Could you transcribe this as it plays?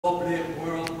Doble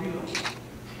world below.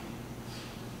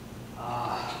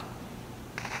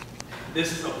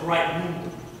 This is a bright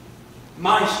moon.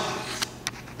 My streets,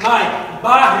 my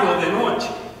barrio de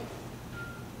noche,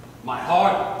 my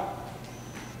heart.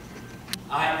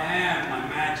 I am my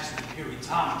Majesty Piri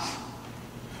Thomas.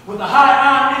 With a high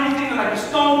eye on anything like a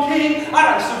stone king, I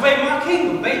gotta survey my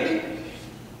kingdom, baby.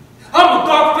 I'm a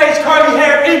dark-faced,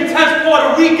 curly-haired, intense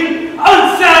Puerto Rican,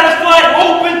 unsatisfied,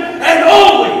 open, and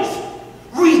always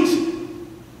reach.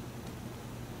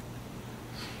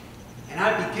 And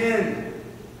I begin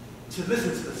to listen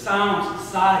to the sounds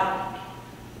inside.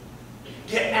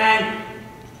 Get angry,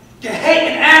 get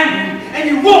hate and angry, and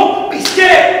you won't be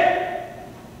scared.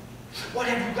 What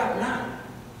have you got now?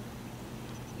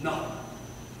 Nothing.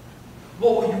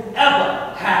 What will you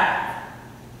ever have?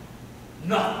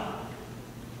 Nothing.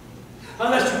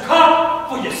 Unless you cop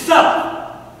for yourself.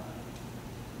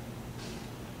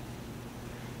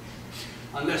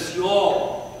 Unless you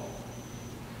all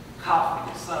cop for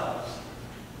yourselves.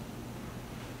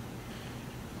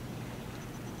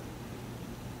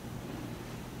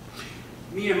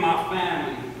 Me and my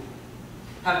family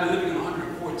have been living on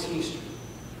 114th Street,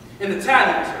 in the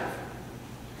Italian turf.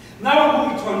 Now we're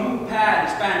moving to a new pad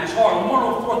in Spanish Harlem,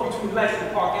 104th between Lex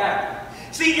and Park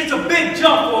Avenue. See, it's a big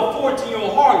jump for a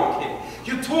 14-year-old Harlem kid.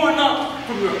 You're torn up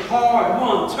from your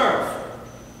hard-won turf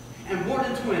and brought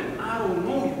into an I don't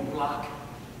know you block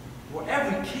where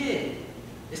every kid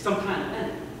is some kind of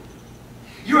enemy.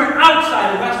 You're an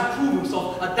outsider who has to prove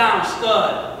himself a down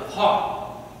stud with heart.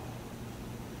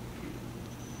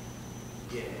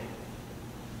 Yeah,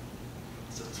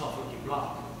 it's a tough-looking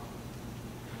block.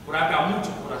 But I've got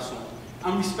mucho corazón.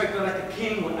 I'm respected like a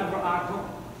king wherever I go.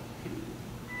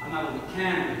 I not only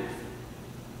can live,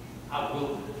 I will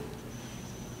live.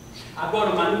 I go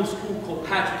to my new school called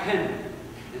Patrick Henry,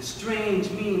 and strange,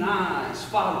 mean eyes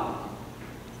follow me.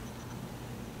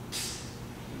 Psst.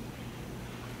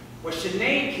 What's your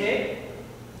name, kid?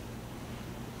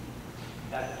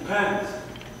 That depends.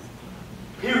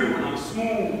 Piri when I'm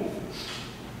smooth.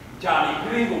 Johnny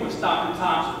Gringo when stopping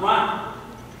times around.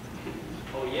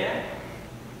 Oh yeah?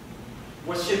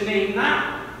 What's your name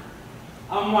now?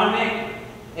 I'm Juanek,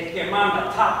 el que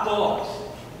manda top dogs.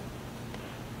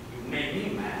 You made me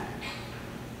mad.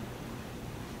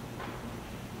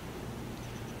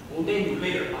 One day you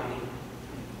later, I mean.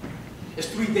 It's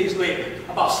 3 days later,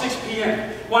 about 6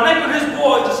 p.m. Juanek and his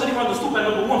boys are sitting on the stoop at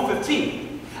number 115.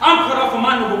 I'm cut off from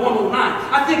my number 109.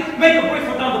 I think make a break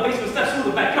for down the basement steps through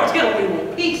the backyards, get away in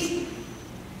one piece.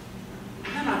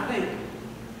 And then I think,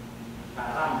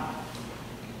 caramba,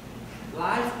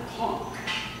 live punk,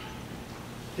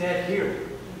 dead here.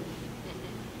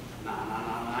 Nah,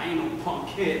 I ain't no punk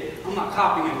kid. I'm not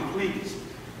copying him, please.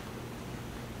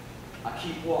 I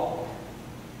keep walking.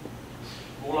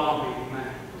 Roll on, baby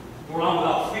man. Roll on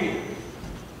without fear.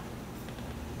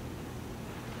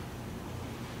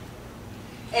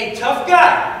 Hey, tough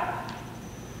guy.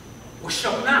 What's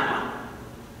up now, huh?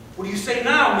 What do you say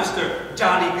now, Mr.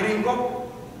 Johnny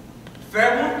Gringo?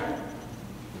 Fair one?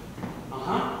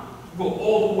 Uh-huh. Go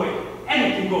all the way.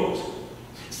 Anything goes.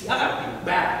 See, I gotta be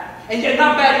bad. And yet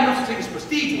not bad enough to take his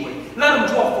prestige away. Let him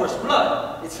draw first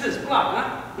blood. It's his block,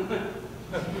 huh?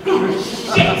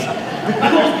 Shit! My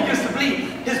nose begins to bleed.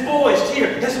 His boys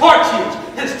cheer. His heart cheers.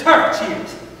 His turf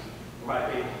cheers. All right,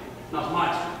 baby. Now it's my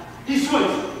turn. He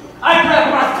swings. I grab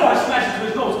him right before I smash into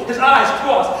his nose. His eyes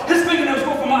cross. His fingernails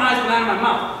go from my eyes and out of my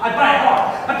mouth. I bite hard.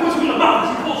 I push him in the mouth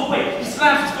as he pulls away. He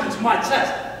slams his foot into my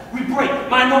chest. We break.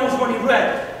 My nose running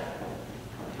red.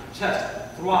 My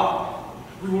chest throbbing.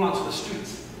 We roll onto the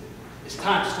streets. It's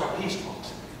time to start peace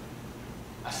talks.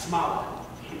 I smile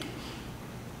at him.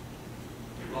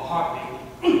 Your heart,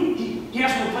 baby. He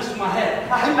asks me to place in my head.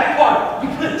 I hit back harder.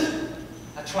 We clinch.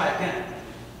 I try again.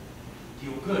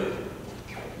 Feel good.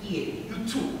 Yeah, you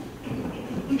too.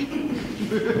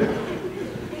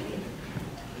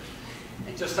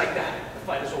 And just like that, the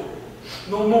fight is over.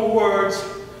 No more words.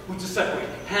 We just separate.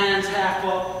 Hands half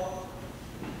up,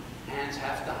 hands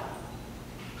half down.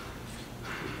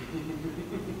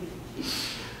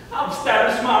 I'm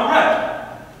establishing my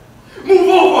rep. Move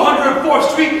over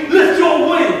 104th Street, lift your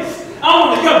wings. I'm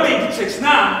one of your baby chicks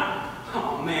now.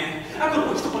 Oh man, I could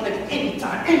wake up on that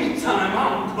anytime.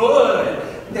 I'm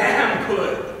good. Damn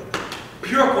good.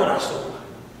 Pure corazón.